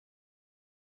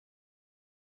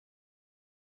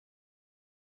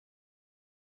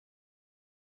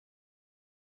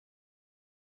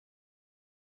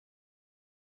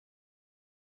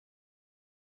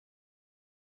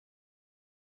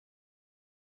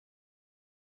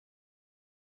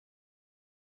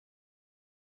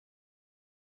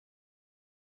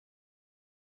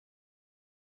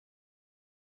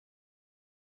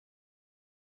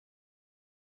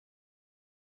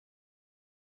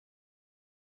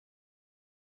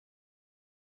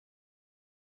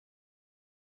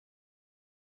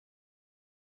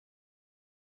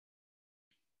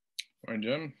Morning,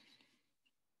 Jim.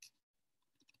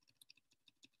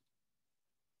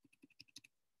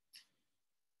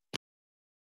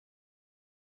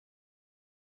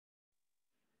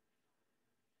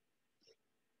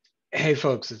 Hey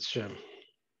folks, it's Jim.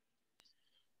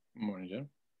 Morning, Jim.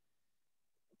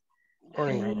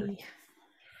 Morning, Robert.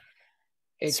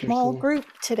 Hey, small group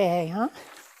today, huh?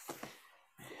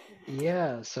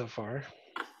 Yeah, so far.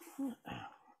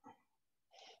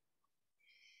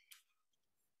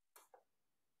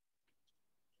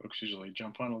 Folks usually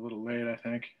jump on a little late, I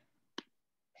think.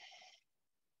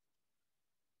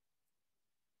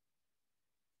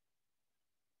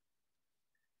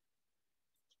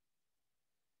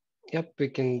 Yep, we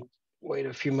can wait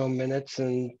a few more minutes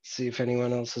and see if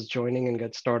anyone else is joining and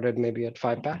get started maybe at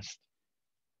 5 past.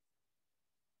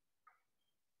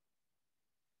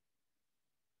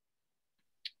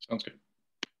 Sounds good.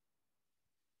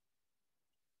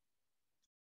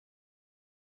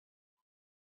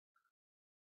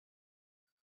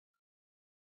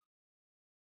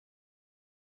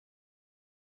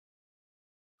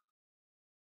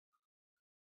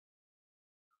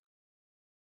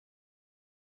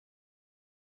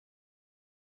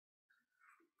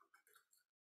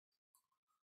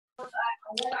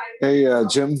 Hey,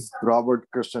 Jim, Robert,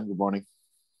 Christian, good morning.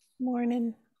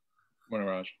 Morning. Morning,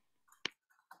 Raj.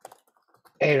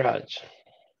 Hey, Raj.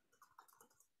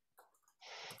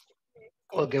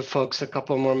 We'll give folks a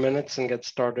couple more minutes and get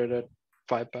started at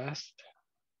 5 past.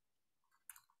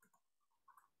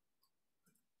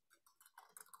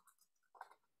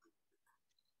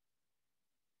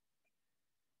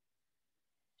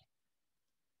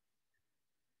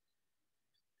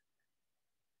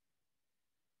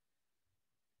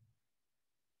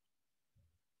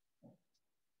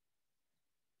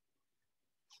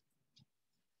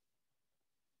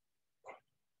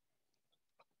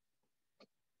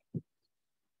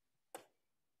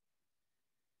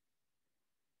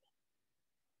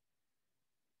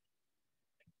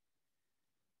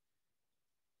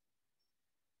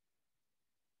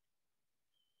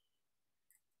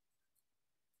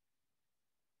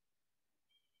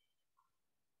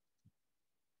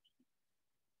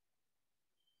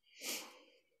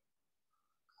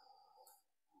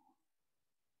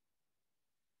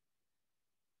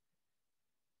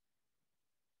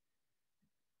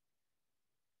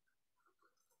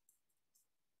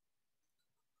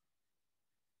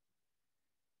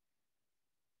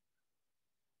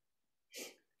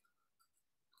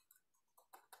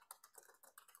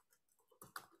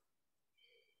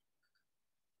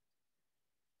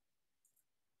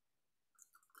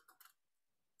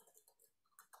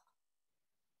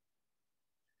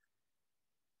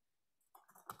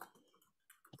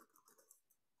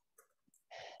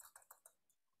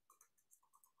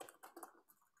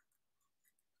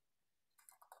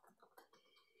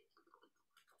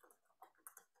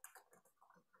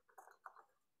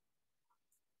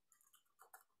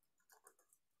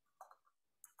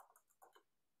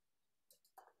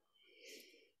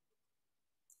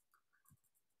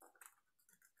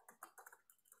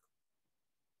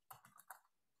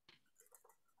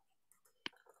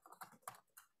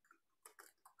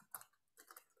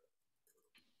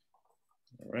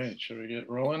 All right, should we get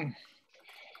rolling?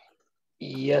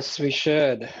 Yes, we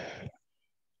should.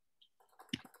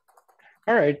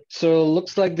 All right, so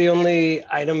looks like the only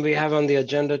item we have on the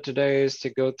agenda today is to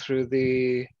go through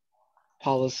the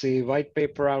policy white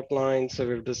paper outline. So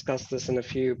we've discussed this in a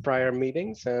few prior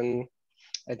meetings, and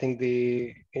I think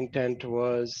the intent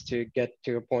was to get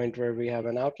to a point where we have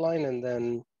an outline, and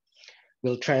then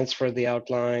we'll transfer the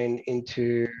outline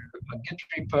into a Git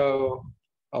repo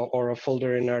or a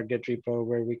folder in our Git repo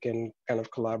where we can kind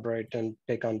of collaborate and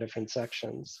take on different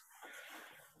sections.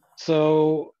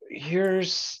 So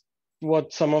here's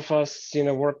what some of us,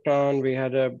 worked on. We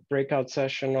had a breakout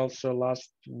session also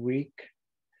last week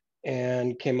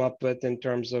and came up with in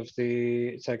terms of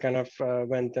so I kind of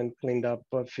went and cleaned up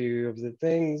a few of the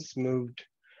things, moved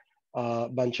a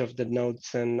bunch of the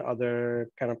notes and other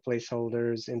kind of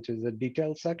placeholders into the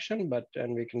detailed section,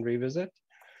 and we can revisit.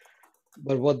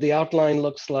 But what the outline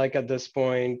looks like at this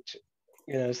point,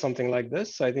 something like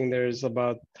this. I think there's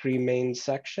about 3 main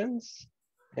sections,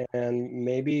 and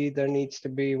maybe there needs to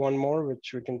be one more,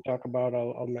 which we can talk about.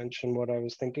 I'll mention what I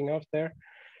was thinking of there.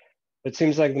 It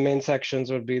seems like the main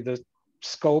sections would be the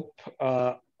scope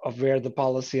of where the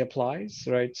policy applies,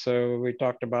 right? So we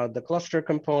talked about the cluster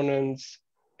components,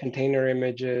 container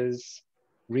images,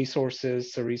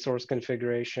 resources, so resource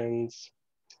configurations,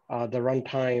 the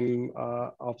runtime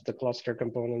of the cluster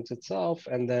components itself,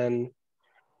 and then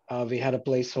we had a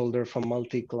placeholder for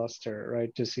multi-cluster,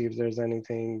 right, to see if there's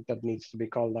anything that needs to be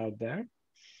called out there.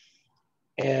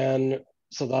 And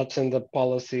so that's in the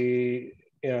policy,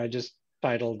 I just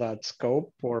titled that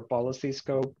scope or policy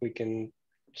scope. We can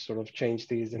sort of change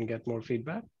these and get more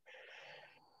feedback.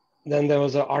 Then there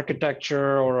was an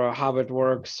architecture or a how it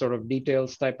works sort of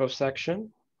details type of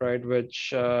section, right?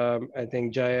 Which I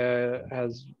think Jaya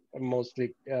has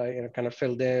mostly kind of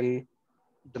filled in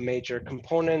the major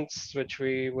components which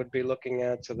we would be looking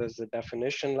at. So there's the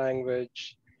definition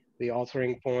language, the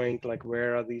authoring point, like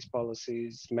where are these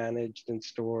policies managed and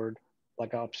stored,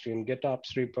 like upstream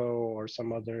GitOps repo or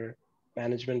some other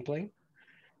management plane.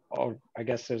 Or I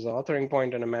guess there's an authoring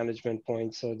point and a management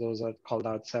point. So those are called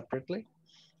out separately.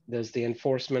 There's the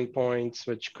enforcement points,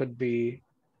 which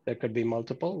there could be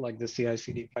multiple, like the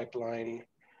CI/CD pipeline,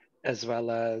 as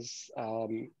well as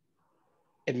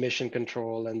admission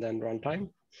control and then runtime.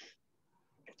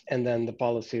 And then the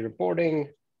policy reporting,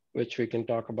 which we can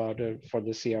talk about for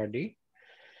the CRD.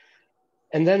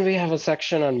 And then we have a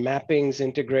section on mappings,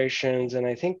 integrations, and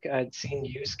I think I'd seen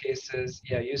use cases.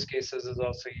 Yeah, use cases is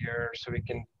also here, so we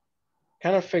can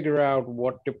kind of figure out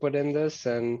what to put in this.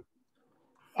 And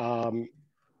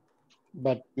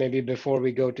but maybe before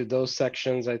we go to those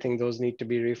sections, I think those need to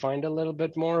be refined a little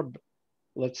bit more.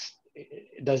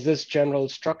 Does this general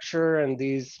structure and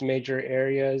these major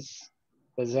areas,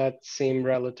 does that seem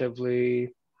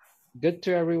relatively good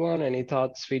to everyone? Any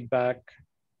thoughts, feedback?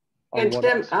 And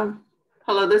Tim,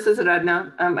 hello, this is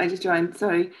Radna. I just joined,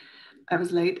 sorry, I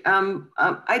was late.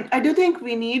 I do think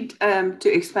we need to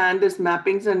expand this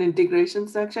mappings and integration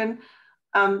section.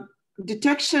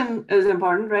 Detection is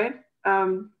important, right?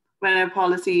 When a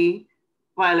policy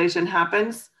violation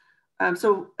happens.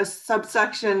 So a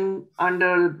subsection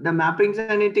under the mappings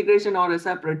and integration or a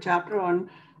separate chapter on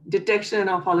detection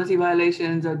of policy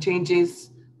violations or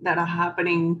changes that are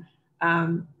happening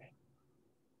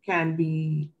can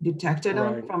be detected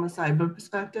on from a cyber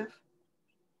perspective.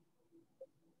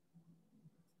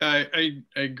 I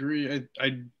agree.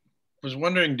 I was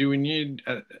wondering, do we need,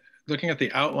 looking at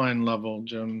the outline level,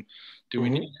 Jim, do we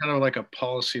need kind of like a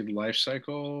policy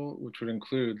lifecycle, which would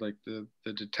include like the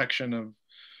detection of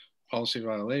policy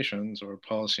violations or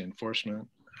policy enforcement?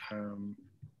 I'm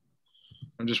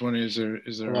just wondering, is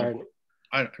there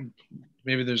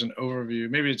maybe there's an overview,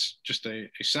 maybe it's just a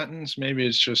sentence, maybe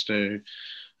it's just a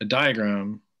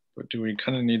diagram, but do we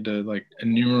kind of need to like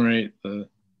enumerate the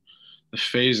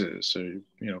phases? So,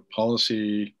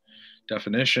 policy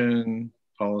definition,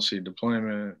 policy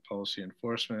deployment, policy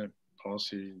enforcement,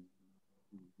 policy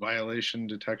violation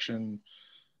detection,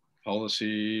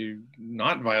 policy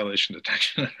not violation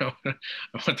detection. I don't know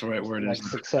what the right word like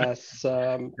is. Success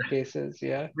cases,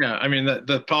 yeah. Yeah, I mean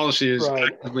the policy is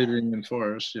actively being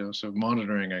enforced, so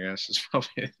monitoring, I guess, is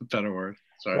probably a better word.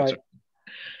 Sorry.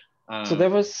 So there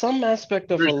was some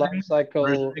aspect of a life cycle.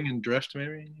 Versioning and drift,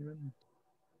 maybe even.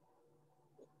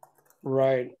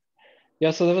 Right. Yeah,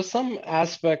 so there was some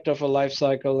aspect of a life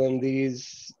cycle in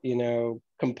these,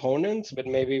 components, but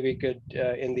maybe we could,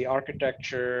 in the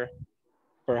architecture,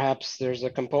 perhaps there's a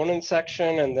component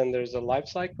section and then there's a life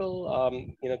cycle,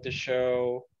 to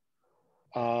show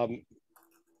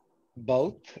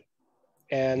both.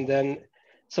 And then,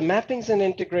 so mappings and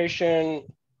integration,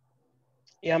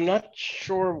 I'm not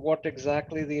sure what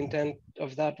exactly the intent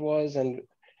of that was. And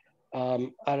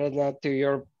other than that, to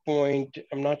your point,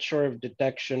 I'm not sure if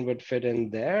detection would fit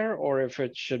in there or if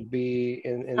it should be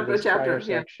in this prior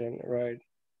section, right?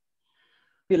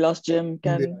 We lost Jim.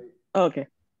 Okay.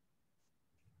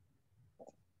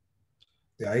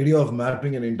 The idea of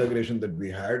mapping and integration that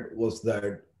we had was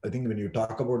that I think when you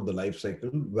talk about the life cycle,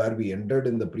 where we entered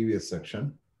in the previous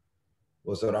section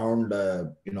was around,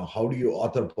 how do you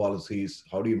author policies?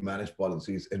 How do you manage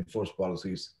policies, enforce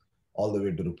policies, all the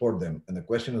way to report them? And the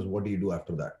question is, what do you do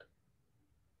after that?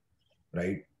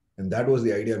 Right? And that was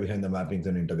the idea behind the mappings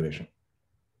and integration.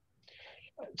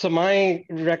 So my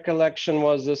recollection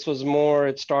was this was more,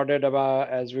 it started about,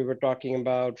 as we were talking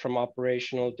about, from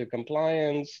operational to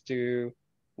compliance to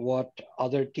what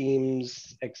other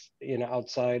teams,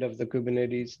 outside of the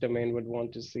Kubernetes domain would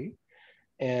want to see.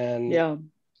 And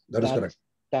that is correct.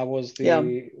 That was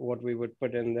what we would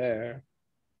put in there.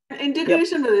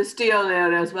 Integration with the STL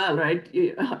layer as well, right?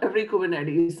 Every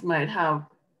Kubernetes might have,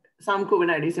 some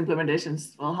Kubernetes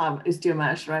implementations will have Istio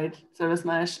mesh, right? Service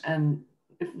mesh, and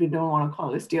if we don't want to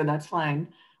call Istio, that's fine.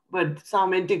 But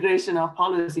some integration of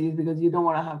policies, because you don't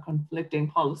want to have conflicting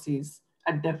policies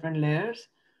at different layers.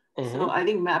 So I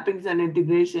think mappings and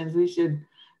integrations, we should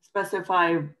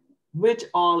specify which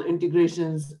all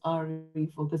integrations are we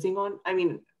focusing on. I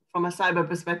mean, from a cyber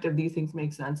perspective, these things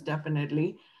make sense,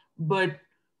 definitely. But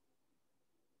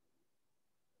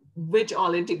which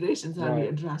all integrations are we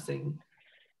addressing?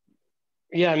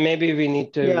 Yeah, maybe we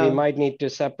might need to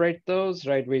separate those,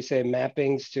 right? We say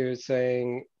mappings to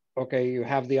saying, okay, you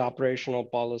have the operational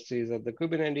policies at the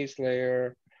Kubernetes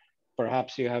layer.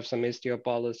 Perhaps you have some Istio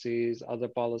policies, other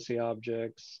policy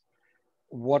objects.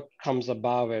 What comes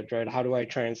above it, right? How do I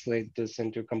translate this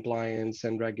into compliance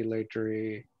and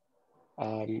regulatory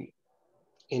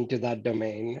into that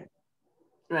domain?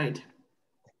 Right.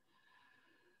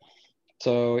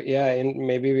 So yeah, and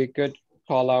maybe we could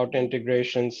call out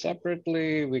integration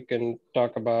separately. We can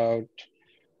talk about,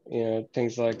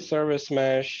 things like service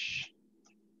mesh.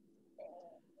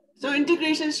 So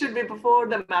integration should be before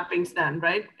the mappings then,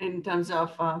 right? In terms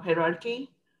of hierarchy,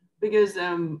 because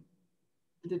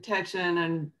detection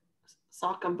and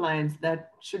SOC compliance,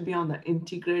 that should be on the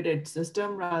integrated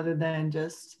system rather than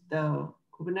just the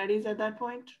Kubernetes at that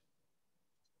point.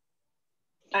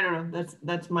 I don't know,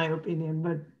 that's my opinion,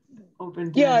 but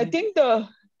open to Yeah, I think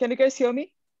can you guys hear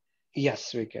me?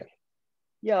 Yes, we can.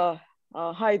 Yeah.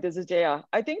 Hi, this is Jaya.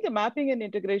 I think the mapping and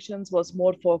integrations was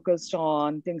more focused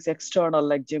on things external,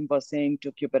 like Jim was saying,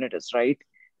 to Kubernetes, right?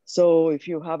 So if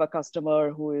you have a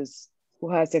customer who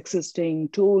has existing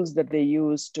tools that they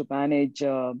use to manage,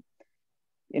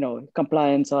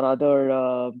 compliance or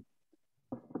other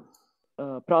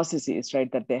processes,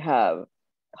 right, that they have,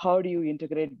 how do you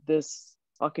integrate this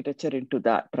architecture into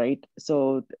that, right?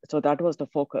 So that was the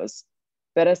focus.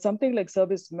 Whereas something like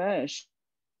service mesh,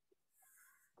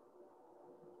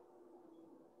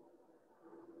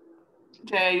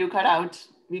 Jay, you cut out.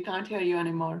 We can't hear you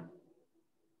anymore.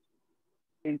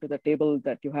 Into the table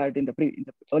that you had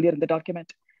earlier in the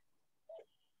document.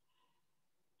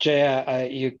 Jaya,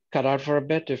 you cut out for a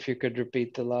bit. If you could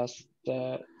repeat the last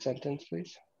sentence,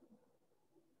 please.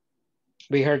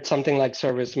 We heard something like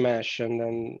service mesh and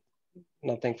then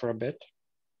nothing for a bit.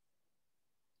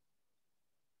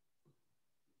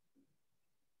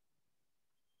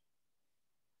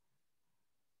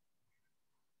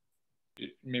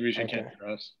 Maybe she can't hear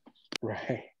us.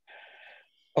 Right.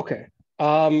 Okay.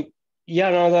 Yeah,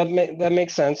 no, that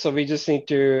makes sense. So we just need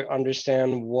to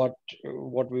understand what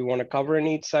we want to cover in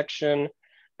each section.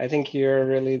 I think here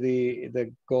really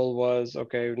the goal was,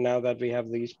 okay, now that we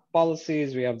have these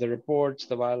policies, we have the reports,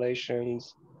 the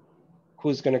violations,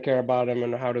 who's going to care about them,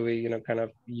 and how do we, kind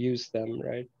of use them,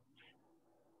 right?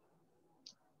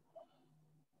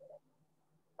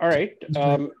 All right.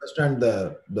 Understand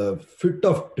the fit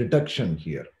of detection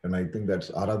here, and I think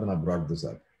that's Aradhana brought this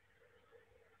up.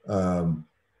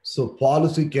 So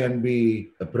policy can be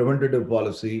a preventative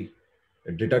policy,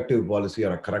 a detective policy,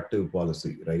 or a corrective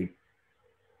policy, right?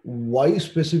 Why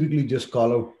specifically just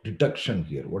call out detection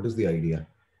here? What is the idea?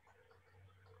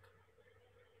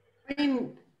 I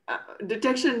mean,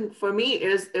 detection for me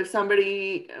is if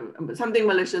somebody, something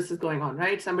malicious is going on,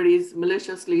 right? Somebody's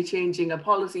maliciously changing a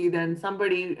policy, then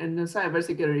somebody in the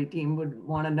cybersecurity team would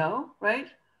want to know, right?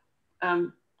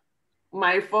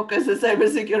 My focus is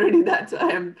cybersecurity. That's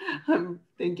why I'm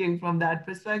thinking from that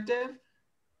perspective.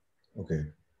 Okay.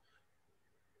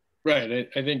 Right.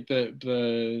 I think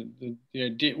the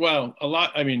idea, well, a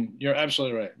lot, I mean, you're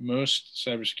absolutely right. Most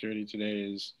cybersecurity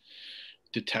today is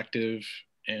detective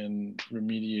and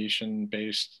remediation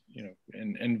based,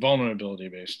 and vulnerability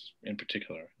based in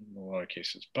particular in a lot of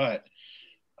cases. But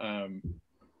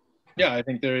yeah, I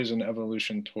think there is an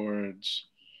evolution towards,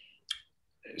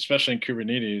 especially in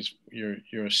Kubernetes,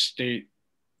 you're a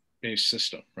state-based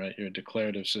system, right? You're a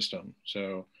declarative system.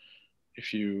 So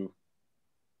if you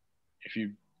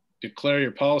declare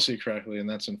your policy correctly and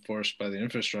that's enforced by the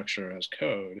infrastructure as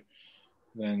code,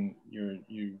 then you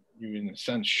in a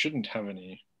sense shouldn't have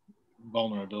any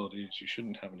vulnerabilities, you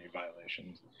shouldn't have any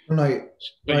violations.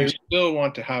 But you still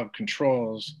want to have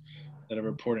controls that are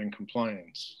reporting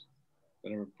compliance,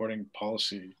 that are reporting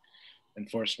policy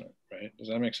enforcement, right? Does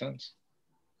that make sense?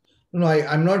 No,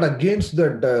 I'm not against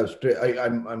that.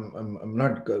 I'm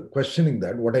not questioning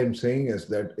that. What I'm saying is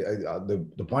that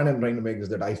the point I'm trying to make is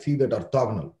that I see that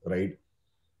orthogonal, right?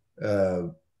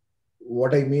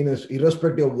 What I mean is,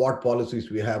 irrespective of what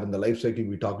policies we have in the life cycle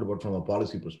we talked about from a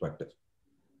policy perspective,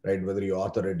 right? Whether you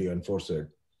author it, you enforce it,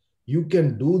 you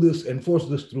can enforce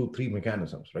this through three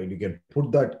mechanisms, right? You can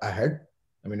put that ahead.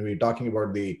 I mean, we're talking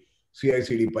about the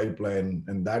CI/CD pipeline,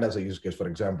 and that as a use case, for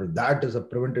example, that is a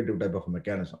preventative type of a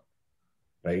mechanism,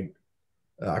 right?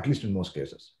 At least in most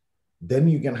cases. Then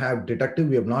you can have detective.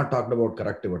 We have not talked about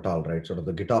corrective at all, right? Sort of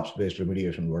the GitOps-based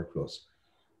remediation workflows.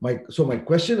 So my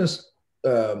question is,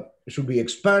 should we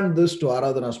expand this to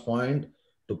Aradhana's point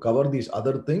to cover these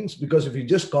other things? Because if you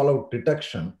just call out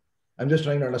detection, I'm just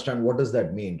trying to understand what does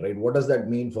that mean, right? What does that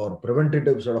mean for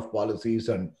preventative sort of policies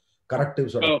and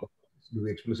corrective sort of policies? do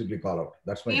we explicitly call out?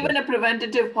 That's my Even question. a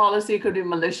preventative policy could be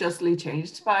maliciously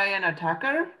changed by an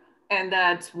attacker, and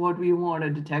that's what we want to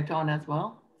detect on as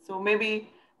well. So maybe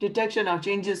detection of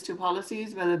changes to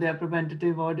policies, whether they're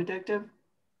preventative or detective,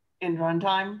 in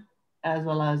runtime, as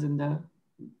well as in the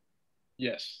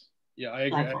Yes. Yeah, I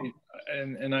agree.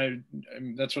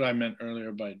 That's what I meant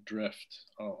earlier by drift.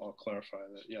 I'll clarify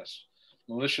that. Yes,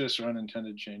 malicious or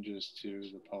unintended changes to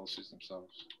the policies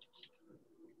themselves.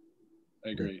 I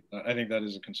agree. I think that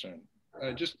is a concern.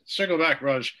 Just circle back,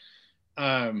 Raj.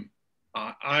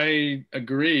 I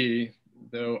agree,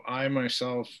 though I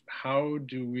myself, how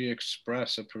do we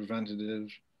express a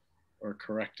preventative or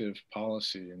corrective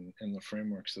policy in the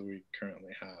frameworks that we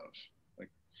currently have? Like,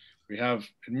 we have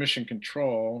admission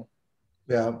control.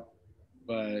 Yeah.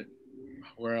 But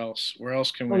where else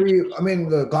can we? I mean,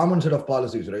 the common set of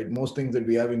policies, right? Most things that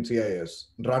we have in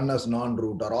CIS, run as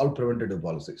non-root, are all preventative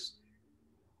policies,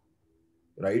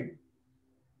 right?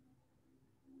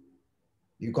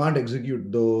 You can't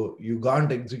execute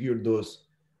those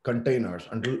containers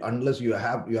unless you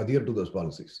adhere to those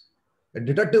policies. A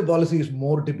detective policy is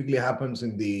more typically happens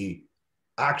in the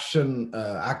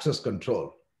access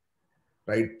control,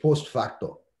 right? Post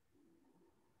facto.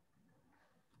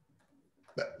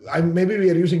 Maybe we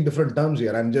are using different terms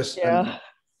here. I just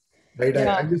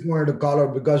wanted to call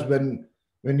out, because when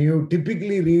you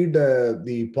typically read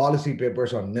the policy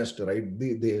papers on NIST, right,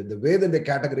 the way that they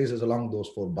categorize is along those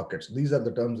 4 buckets. These are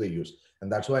the terms they use,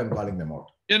 and that's why I'm calling them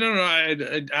out. Yeah, no,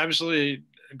 I absolutely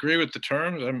agree with the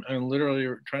terms. I'm literally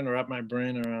trying to wrap my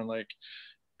brain around, like,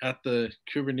 at the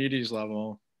Kubernetes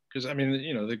level, because I mean,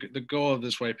 the goal of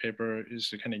this white paper is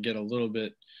to kind of get a little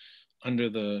bit under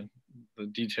the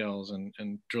details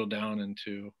and drill down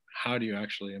into how do you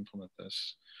actually implement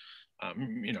this.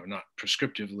 Not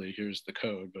prescriptively, here's the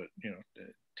code, but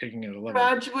taking it a level.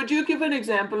 Raj, would you give an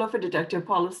example of a detective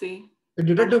policy? A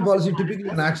detective policy, typically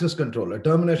an access control. A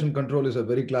termination control is a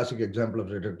very classic example of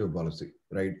detective policy,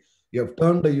 right? You have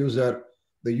turned the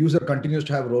user continues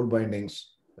to have role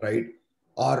bindings, right?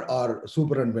 Or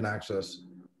super and bin access,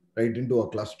 right, into a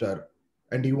cluster.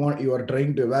 And you are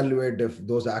trying to evaluate if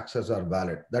those access are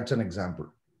valid. That's an example.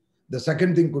 The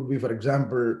second thing could be, for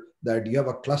example, that you have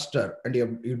a cluster and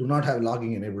you do not have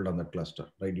logging enabled on that cluster,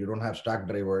 right? You don't have stack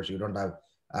drivers, you don't have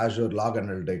Azure log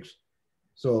analytics.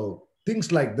 So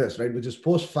things like this, right, which is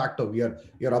post facto,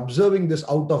 you're observing this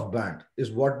out of band,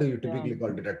 is what you typically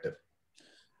call detective.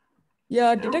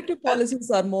 Yeah, detective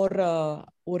policies are more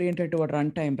oriented toward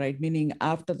runtime, right? Meaning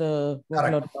after the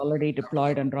workload is already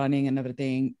deployed and running and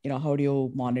everything, how do you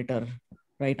monitor,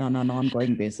 right, on an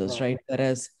ongoing basis, right?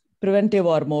 Whereas preventive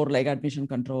or more like admission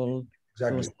control.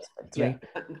 Exactly. Aspects, right?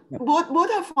 Yeah. Both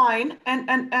are fine. And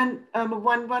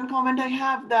one comment I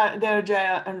have there,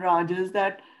 Jaya and Raj, is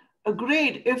that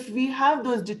great. If we have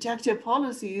those detective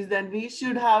policies, then we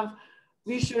should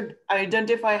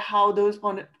identify how those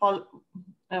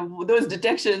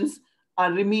detections are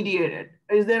remediated.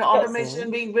 Is there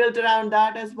automation being built around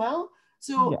that as well?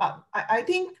 So I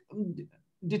think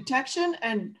detection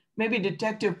and maybe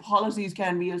detective policies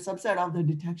can be a subset of the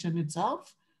detection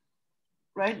itself,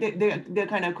 right? They're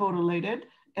kind of correlated.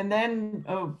 And then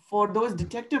for those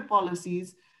detective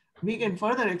policies, we can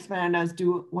further expand as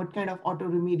to what kind of auto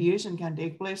remediation can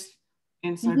take place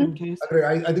in certain cases.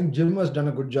 I think Jim has done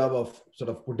a good job of sort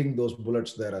of putting those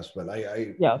bullets there as well.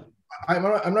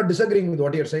 I'm not disagreeing with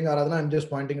what you're saying, Aradhana. I'm just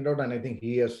pointing it out, and I think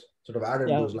he has sort of added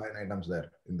those line items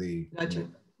there in the. Gotcha.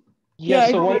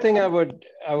 So one thing I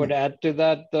would add to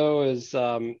that, though, is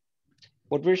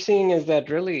what we're seeing is that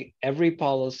really every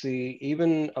policy,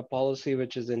 even a policy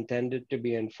which is intended to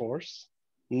be enforced,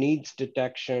 needs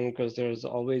detection, because there's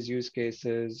always use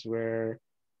cases where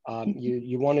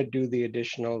you want to do the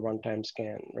additional runtime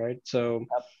scan, right? So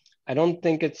I don't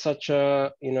think it's such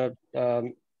a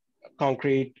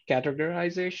concrete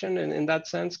categorization in that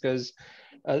sense, because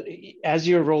as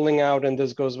you're rolling out, and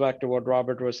this goes back to what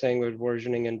Robert was saying with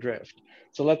versioning and drift.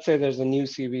 So let's say there's a new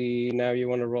CVE, now you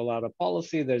want to roll out a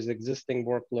policy, there's existing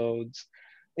workloads.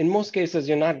 In most cases,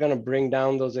 you're not going to bring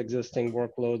down those existing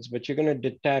workloads, but you're going to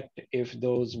detect if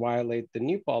those violate the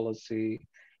new policy,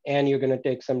 and you're going to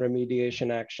take some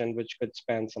remediation action, which could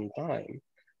span some time.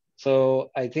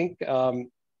 So I think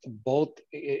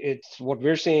it's what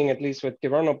we're seeing, at least with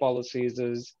Kyverno policies,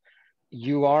 is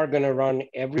you are going to run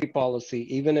every policy,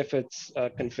 even if it's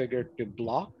configured to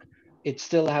block, it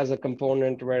still has a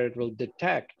component where it will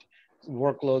detect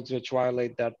workloads which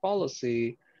violate that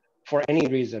policy for any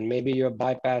reason. Maybe you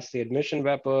bypassed the admission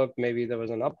webhook, maybe there was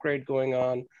an upgrade going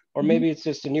on, or maybe it's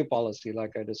just a new policy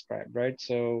like I described, right?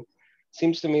 So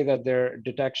seems to me that their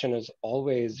detection is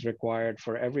always required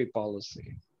for every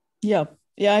policy. Yeah,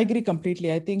 Yeah, I agree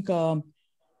completely. I think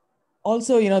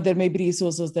also, there may be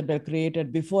resources that were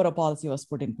created before a policy was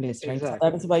put in place, right? Exactly. So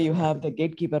that is why you have the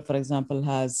gatekeeper, for example,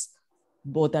 has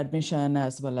both admission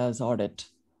as well as audit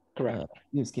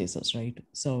use cases, right?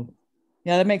 So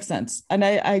yeah, that makes sense. And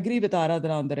I agree with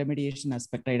Aradhana on the remediation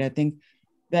aspect, right? I think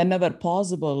whenever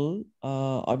possible,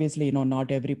 obviously,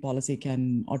 not every policy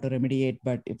can auto-remediate,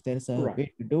 but if there's a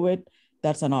way to do it,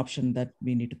 that's an option that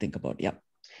we need to think about, yeah.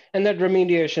 And that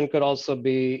remediation could also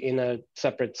be in a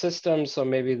separate system. So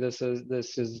maybe this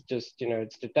is just,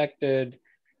 it's detected,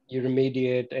 you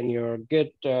remediate in your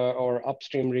Git or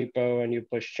upstream repo and you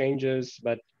push changes,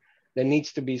 but there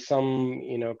needs to be some,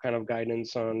 kind of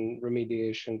guidance on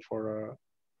remediation for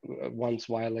once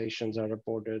violations are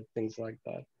reported, things like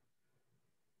that.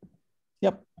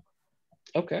 Yep.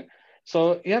 Okay.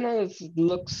 So yeah, no, this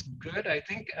looks good. I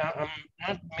think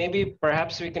maybe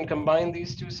perhaps we can combine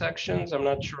these two sections. I'm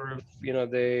not sure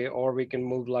if or we can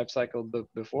move lifecycle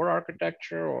before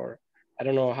architecture, or I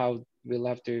don't know how. We'll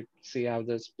have to see how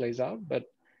this plays out. But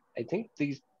I think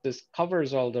this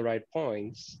covers all the right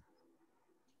points.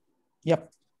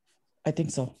 Yep, I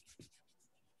think so.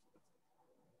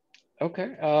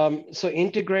 Okay. So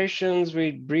integrations, we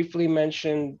briefly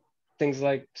mentioned things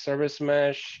like service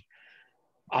mesh.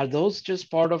 Are those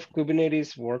just part of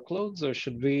Kubernetes workloads, or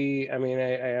should we, I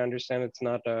understand it's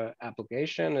not an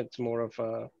application, it's more of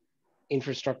a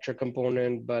infrastructure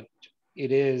component, but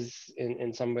it is,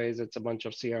 in some ways, it's a bunch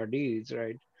of CRDs,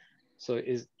 right? So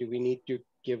do we need to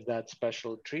give that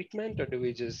special treatment, or do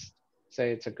we just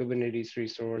say it's a Kubernetes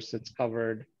resource, it's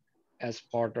covered as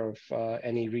part of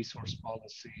any resource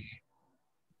policy,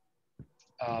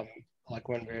 like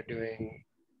when we're doing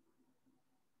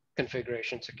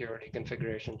configuration security,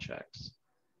 configuration checks?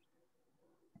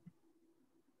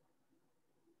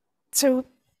 So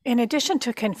in addition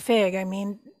to config,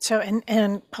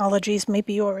 and apologies,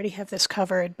 maybe you already have this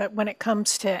covered, but when it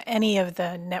comes to any of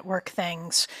the network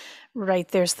things, right,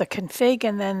 there's the config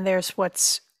and then there's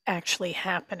what's actually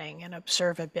happening and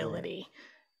observability.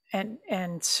 Right.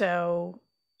 And so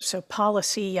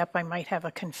policy, yep, I might have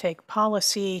a config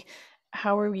policy.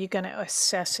 How are you going to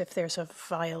assess if there's a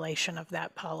violation of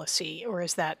that policy, or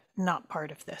is that not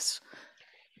part of this?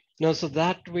 No, so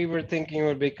that we were thinking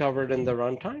would be covered in the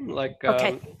runtime.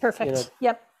 Okay, perfect.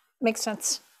 Yep, makes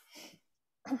sense.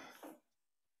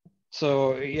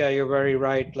 So yeah, you're very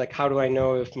right. Like, how do I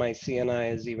know if my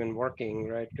CNI is even working,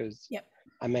 right? Because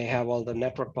I may have all the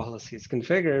network policies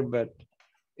configured, but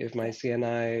if my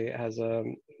CNI has a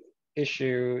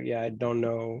issue, I don't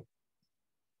know.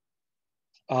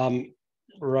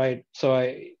 Right. So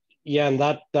and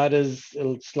that is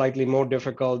slightly more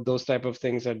difficult. Those type of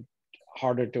things are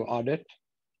harder to audit,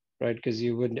 right? Because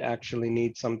you would actually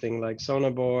need something like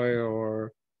Sonaboy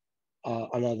or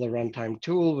another runtime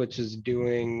tool, which is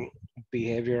doing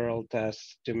behavioral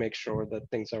tests to make sure that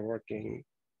things are working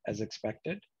as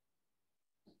expected.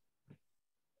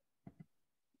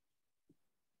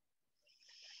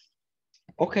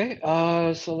 Okay,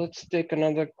 so let's take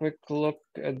another quick look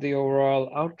at the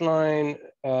overall outline.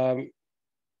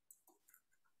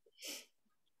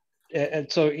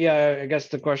 And so, I guess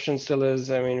the question still is,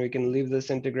 we can leave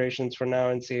this integrations for now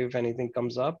and see if anything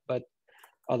comes up, but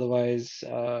otherwise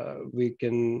we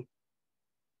can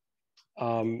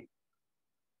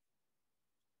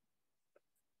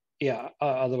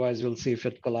otherwise we'll see if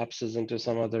it collapses into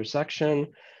some other section.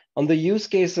 On the use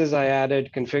cases, I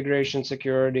added configuration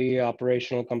security,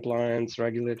 operational compliance,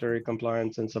 regulatory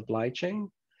compliance, and supply chain.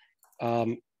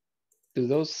 Do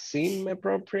those seem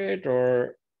appropriate,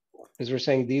 or because we're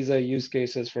saying these are use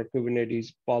cases for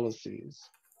Kubernetes policies?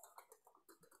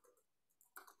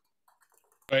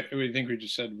 We think we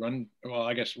just said run. Well,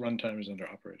 I guess runtime is under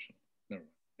operation. Never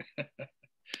mind.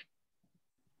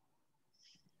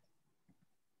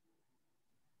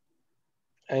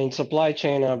 And supply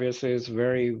chain obviously is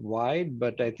very wide,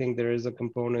 but I think there is a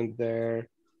component there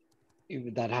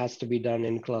that has to be done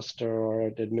in cluster or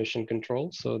at admission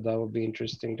control. So that would be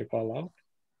interesting to call out.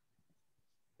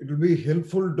 It will be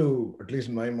helpful to, at least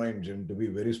in my mind, Jim, to be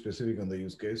very specific on the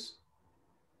use case.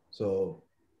 So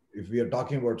if we are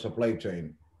talking about supply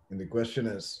chain, and the question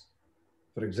is,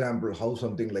 for example, how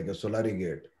something like a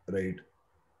SolariGate, right?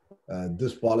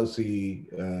 This policy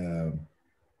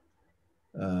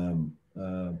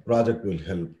project will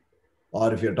help.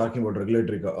 Or if you're talking about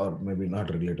regulatory, or maybe not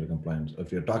regulatory compliance,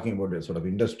 if you're talking about a sort of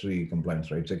industry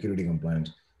compliance, right? Security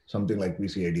compliance, something like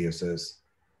PCI DSS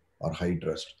or high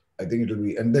trust. I think it will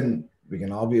be, and then we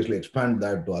can obviously expand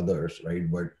that to others,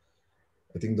 right? But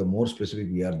I think the more specific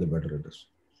we are, the better it is.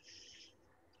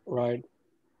 Right.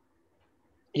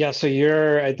 Yeah, so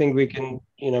I think we can,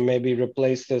 maybe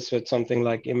replace this with something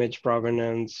like image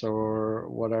provenance or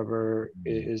whatever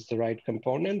is the right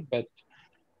component. But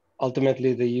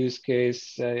ultimately, the use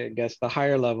case, I guess the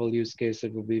higher level use case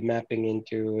it will be mapping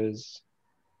into is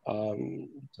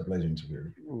supply chain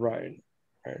security. right.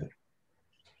 Yeah.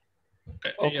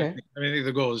 Okay. I think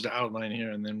the goal is to outline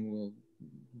here, and then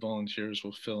volunteers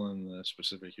will fill in the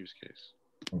specific use case.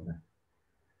 Okay.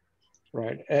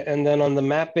 Right. And then on the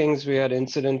mappings, we had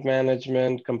incident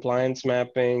management, compliance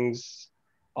mappings,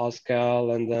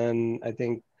 OSCAL, and then I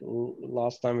think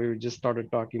last time we just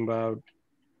started talking about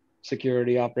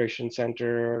security operations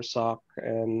center, SOC,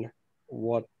 and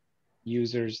what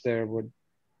users there would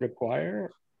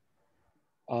require.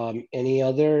 Any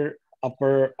other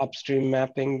upstream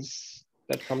mappings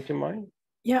that come to mind?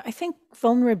 Yeah, I think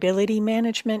vulnerability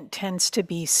management tends to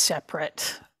be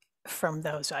separate from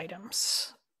those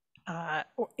items.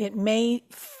 It may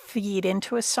feed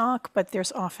into a SOC, but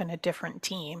there's often a different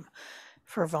team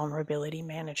for vulnerability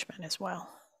management as well.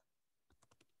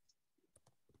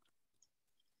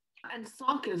 And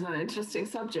SOC is an interesting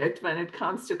subject when it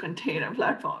comes to container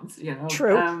platforms.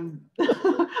 True.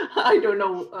 I don't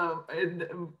know.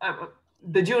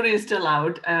 The jury is still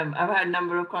out. I've had a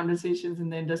number of conversations in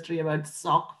the industry about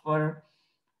SOC for,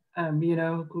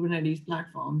 Kubernetes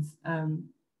platforms.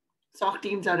 SOC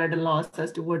teams are at a loss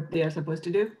as to what they are supposed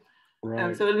to do.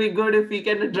 Right. So it'll be good if we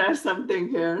can address something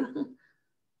here.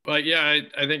 But yeah,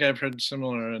 I think I've heard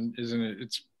similar, and isn't it?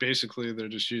 It's basically they're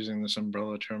just using this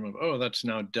umbrella term of, oh, that's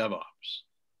now DevOps.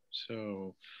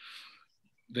 So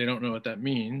they don't know what that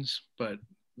means, but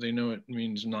they know it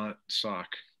means not SOC.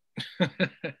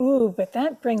 Ooh, but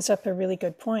that brings up a really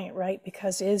good point, right?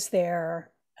 Because is there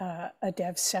a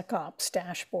DevSecOps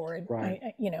dashboard? Right.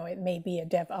 It may be a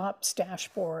DevOps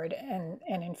dashboard, and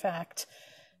in fact,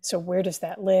 so where does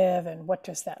that live, and what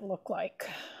does that look like?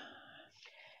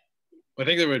 I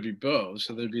think there would be both.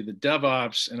 So there'd be the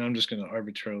DevOps, and I'm just going to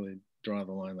arbitrarily draw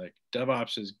the line. Like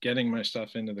DevOps is getting my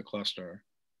stuff into the cluster,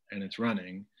 and it's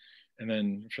running, and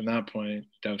then from that point,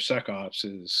 DevSecOps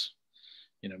is,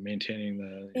 maintaining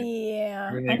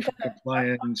everything from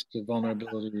compliance to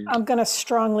vulnerability. I'm going to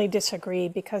strongly disagree,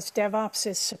 because DevOps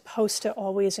is supposed to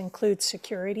always include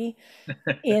security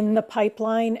in the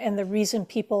pipeline, and the reason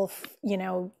people,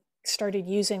 started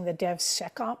using the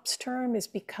DevSecOps term is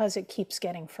because it keeps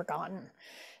getting forgotten.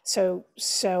 So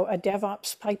a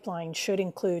DevOps pipeline should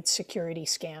include security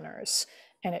scanners,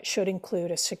 and it should include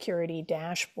a security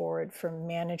dashboard for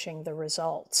managing the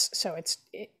results. So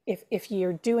if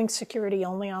you're doing security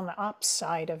only on the ops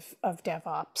side of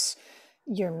DevOps,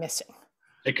 you're missing.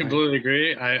 I completely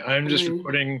agree. I'm just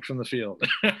reporting from the field.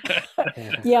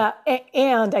 Yeah,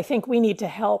 and I think we need to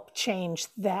help change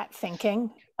that thinking.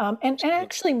 And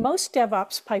actually, most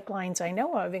DevOps pipelines I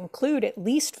know of include at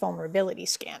least vulnerability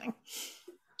scanning.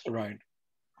 Right.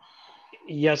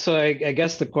 Yeah, so I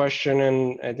guess the question,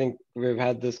 and I think we've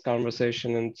had this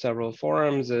conversation in several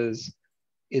forums, is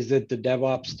it the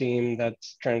DevOps team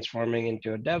that's transforming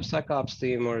into a DevSecOps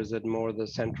team, or is it more the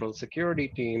central security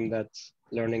team that's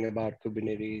learning about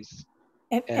Kubernetes?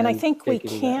 And I think we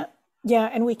can't,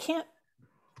 and we can't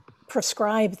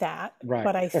prescribe that, right.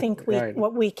 But I think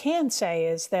what we can say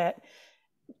is that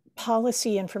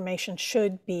policy information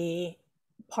should be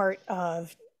part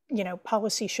of,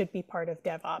 policy should be part of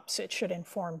DevOps. It should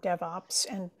inform DevOps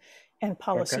and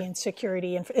policy and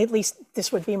security. And at least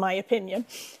this would be my opinion.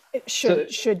 It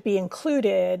should be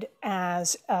included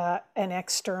as an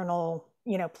external,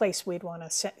 place we'd want to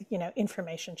set,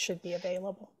 information should be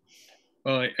available.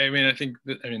 Well, I think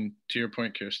to your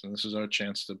point, Kirsten, this is our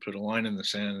chance to put a line in the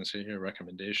sand and say, here,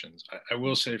 recommendations. I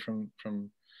will say from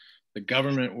the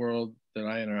government world that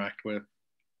I interact with,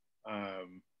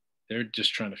 they're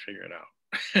just trying to figure it out.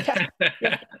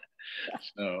 Yeah.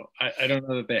 So I don't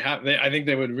know that they have. I think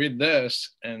they would read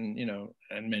this and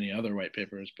and many other white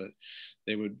papers, but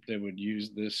they would use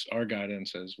our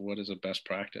guidance as what is a best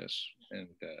practice. And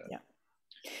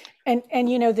And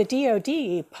the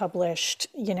DoD published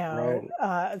the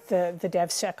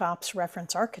DevSecOps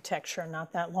reference architecture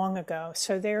not that long ago.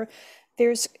 So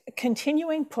there's a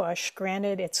continuing push.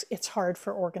 Granted, it's hard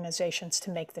for organizations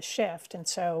to make the shift, and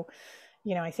so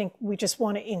I think we just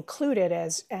want to include it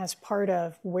as part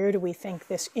of where do we think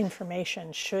this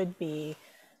information should be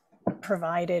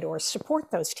provided, or support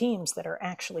those teams that are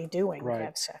actually doing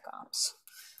DevSecOps.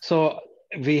 So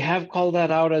we have called that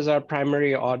out as our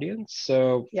primary audience.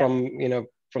 So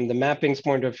from the mappings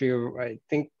point of view, I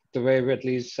think the way at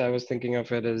least I was thinking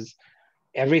of it is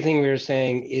everything we're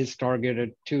saying is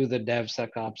targeted to the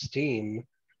DevSecOps team,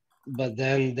 but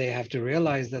then they have to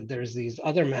realize that there's these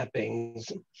other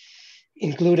mappings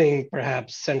including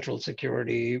perhaps central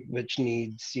security, which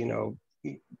needs,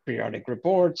 periodic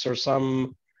reports or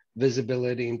some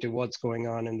visibility into what's going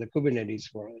on in the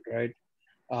Kubernetes world, right?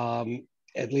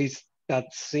 At least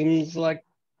that seems like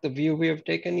the view we have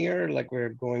taken here, like we're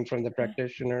going from the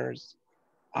practitioners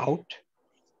out.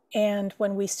 And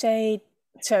when we say,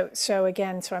 so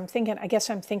again, so I'm thinking, I guess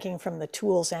I'm thinking from the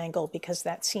tools angle, because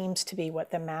that seems to be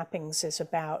what the mappings is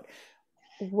about.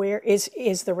 Where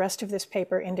is the rest of this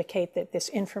paper indicate that this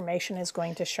information is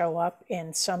going to show up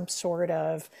in some sort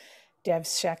of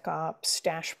DevSecOps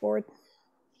dashboard?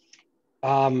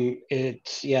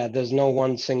 There's no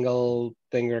one single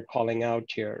thing we're calling out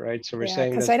here, right? So we're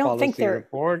saying there's I don't think policy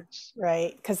reports.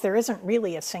 Right, because there isn't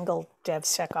really a single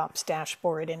DevSecOps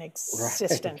dashboard in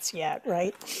existence yet,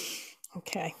 right?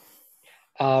 Okay.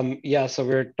 So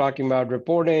we're talking about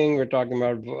reporting, we're talking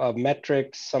about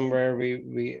metrics. Somewhere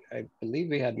I believe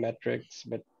we had metrics,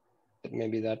 but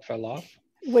maybe that fell off.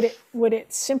 Would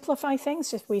it simplify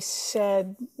things if we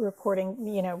said reporting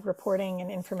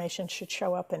and information should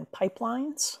show up in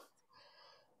pipelines?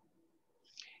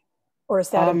 Or is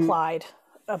that implied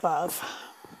above?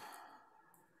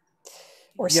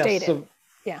 Or stated?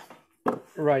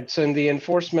 Right. So in the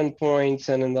enforcement points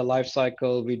and in the life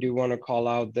cycle, we do want to call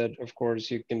out that, of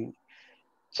course,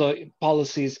 so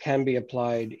policies can be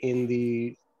applied in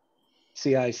the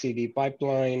CI/CD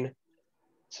pipeline.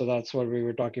 So that's what we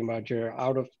were talking about here.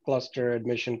 Out of cluster,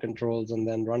 admission controls, and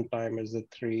then runtime is the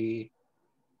 3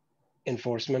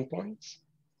 enforcement points.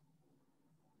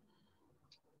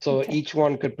 So each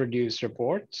one could produce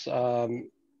reports.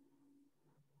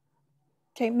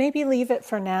 Okay, maybe leave it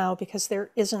for now because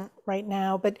there isn't right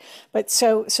now. But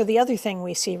so the other thing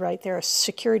we see, right, there are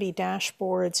security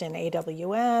dashboards in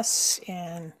AWS,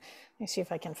 and let me see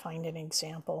if I can find an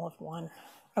example of one.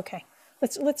 Okay,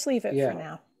 let's leave it for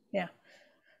now. Yeah.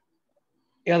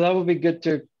 Yeah, that would be good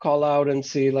to call out and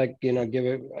see, like, give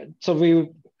it. So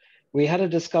we had a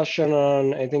discussion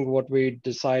on, I think what we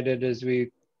decided is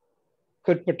we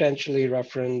could potentially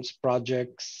reference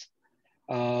projects,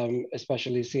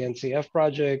 especially CNCF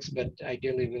projects, but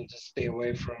ideally we'll just stay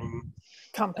away from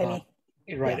company,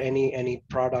 any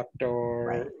product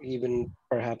or even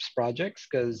perhaps projects,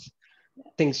 because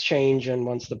things change, and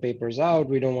once the paper's out,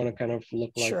 we don't want to kind of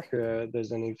look like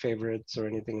there's any favorites or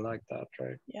anything like that,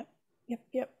 right?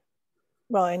 Yep.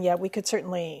 Well, and we could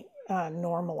certainly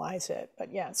normalize it, but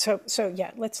so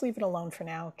let's leave it alone for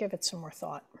now. Give it some more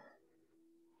thought.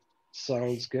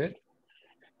 Sounds good.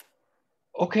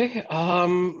 Okay.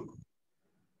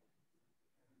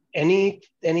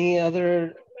 Any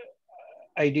other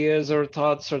ideas or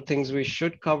thoughts or things we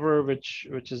should cover, which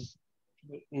is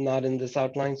not in this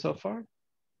outline so far?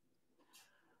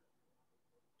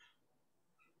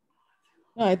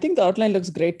 No, I think the outline looks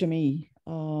great to me.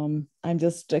 I'm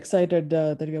just excited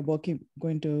that we are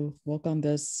going to work on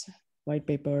this white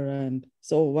paper, and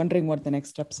so wondering what the next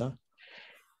steps are.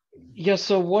 Yeah.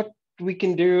 So what we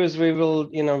can do is we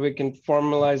can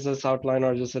formalize this outline,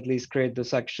 or just at least create the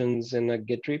sections in a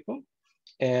Git repo,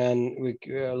 and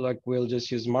we'll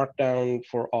just use Markdown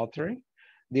for authoring.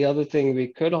 The other thing we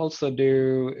could also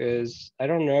do is, I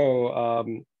don't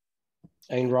know,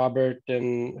 Robert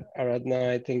and Aradhna,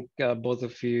 I think both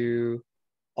of you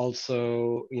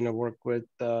also work with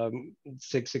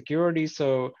SIG security.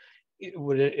 So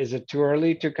is it too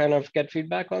early to kind of get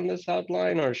feedback on this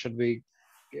outline, or should we?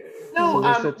 No,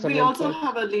 we also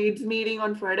have a leads meeting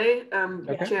on Friday,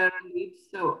 chair and leads.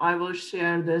 So I will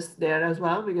share this there as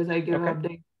well, because I give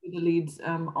updates to the leads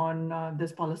on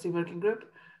this policy working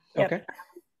group. Okay.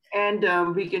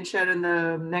 And we can share in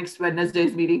the next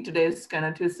Wednesday's meeting. Today is kind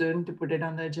of too soon to put it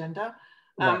on the agenda.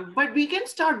 But we can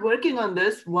start working on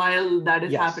this while that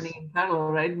is happening in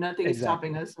parallel, right? Nothing is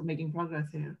stopping us from making progress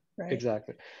here. Right.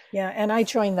 Exactly. Yeah, and I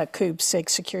join the SIG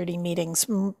security meetings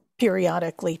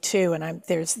periodically too, and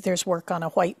there's work on a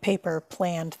white paper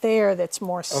planned there that's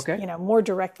more more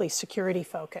directly security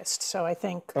focused. So I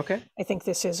think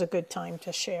this is a good time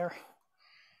to share.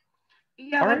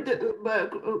 Yeah,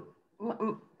 but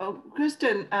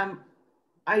Kristen,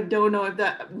 I don't know if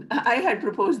I had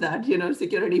proposed that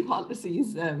security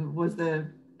policies was the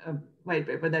white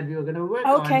paper that we were going to work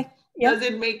on. Yep. Does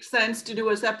it make sense to do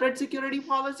a separate security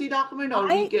policy document, or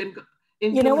we can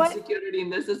include security in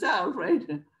this itself, right?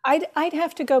 I'd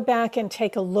have to go back and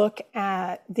take a look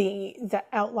at the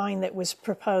outline that was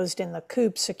proposed in the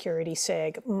Kube security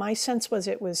SIG. My sense was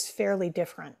it was fairly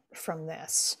different from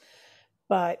this,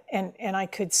 but and I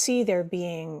could see there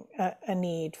being a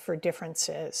need for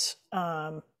differences.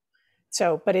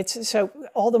 So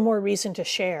all the more reason to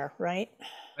share, right?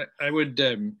 I would.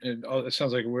 It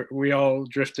sounds like we all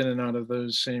drift in and out of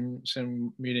those same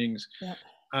meetings. Yeah.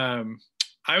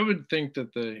 I would think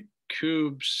that the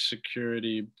kube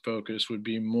security focus would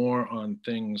be more on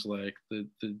things like the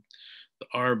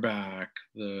RBAC,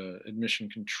 the admission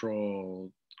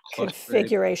control,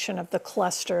 configuration of the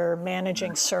cluster,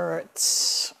 managing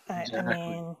certs. Exactly. I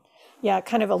mean, yeah,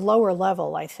 kind of a lower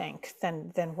level, I think,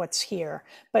 than what's here.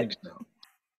 But so.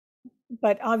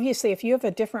 But obviously, if you have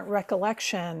a different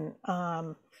recollection,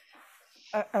 Aradhana,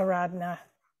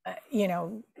 you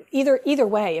know, either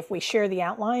way, if we share the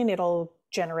outline, it'll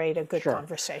generate a good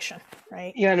conversation,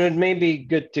 right? Yeah, and it may be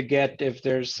good to get if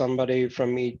there's somebody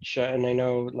from each, and I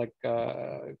know like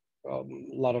a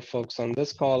lot of folks on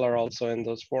this call are also in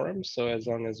those forums. So as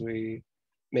long as we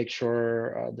make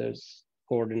sure there's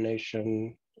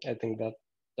coordination, I think that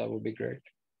would be great.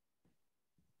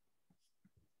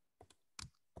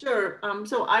 Sure.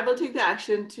 So I will take the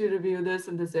action to review this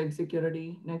in the SIG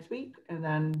security next week and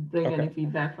then bring any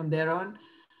feedback from there on.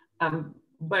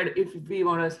 But if we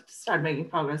want to start making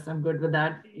progress, I'm good with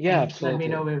that. Yeah, absolutely.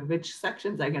 Let me know which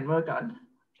sections I can work on.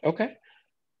 Okay.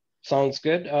 Sounds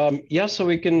good. Yeah, so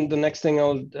we can, the next thing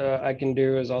I can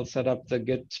do is I'll set up the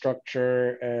Git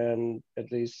structure, and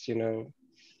at least, you know,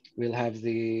 we'll have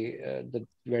the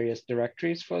various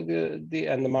directories for the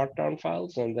and the markdown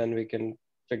files, and then we can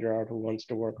figure out who wants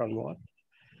to work on what.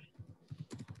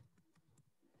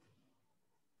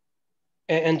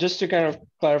 And just to kind of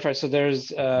clarify, so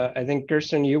there's, I think,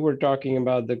 Kirsten, you were talking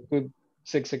about the kube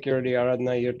SIG security.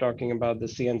 Aradhana, you're talking about the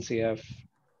CNCF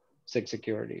SIG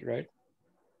security, right?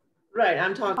 Right,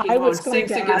 I'm talking about SIG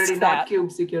security, not kube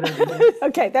security.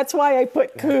 Okay, that's why I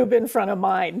put kube in front of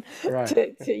mine.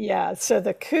 Right. Yeah, so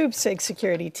the kube SIG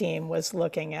security team was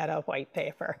looking at a white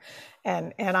paper,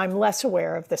 and I'm less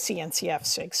aware of the CNCF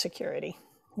SIG security.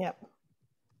 Yep.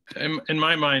 In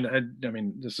my mind, I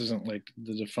mean, this isn't like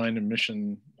the defined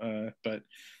mission, but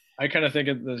I kind of think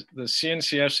of the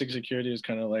CNCF SIG security is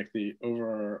kind of like the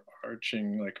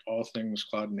overarching, like all things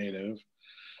cloud native.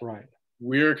 Right.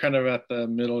 We're kind of at the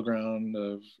middle ground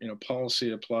of, you know,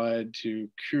 policy applied to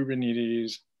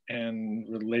Kubernetes and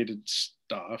related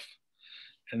stuff.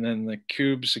 And then the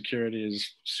kube security is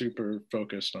super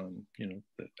focused on, you know,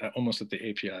 almost at the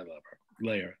API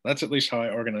layer. That's at least how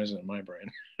I organize it in my brain.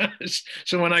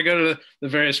 So when I go to the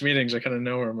various meetings, I kind of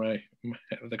know where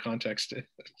the context is.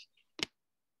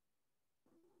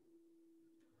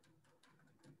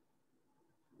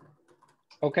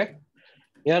 Okay.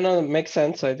 Yeah, no, that makes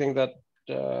sense. I think that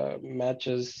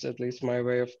matches at least my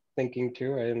way of thinking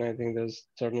too. And I think there's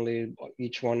certainly,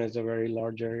 each one is a very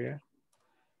large area.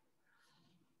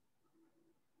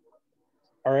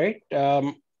 All right.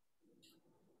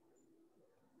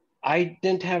 I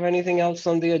didn't have anything else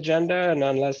on the agenda, and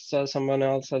unless someone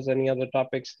else has any other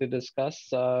topics to discuss,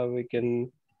 we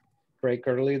can break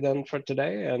early then for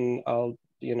today, and I'll,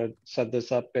 you know, set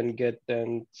this up in Git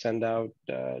and send out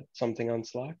something on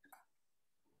Slack.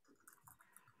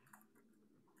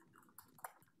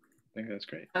 I think that's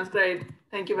great. That's great.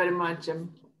 Thank you very much,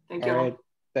 Jim. Thank you. All right.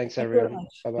 Thanks, everyone.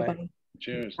 Bye-bye.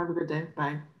 Cheers. Have a good day.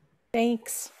 Bye.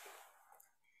 Thanks.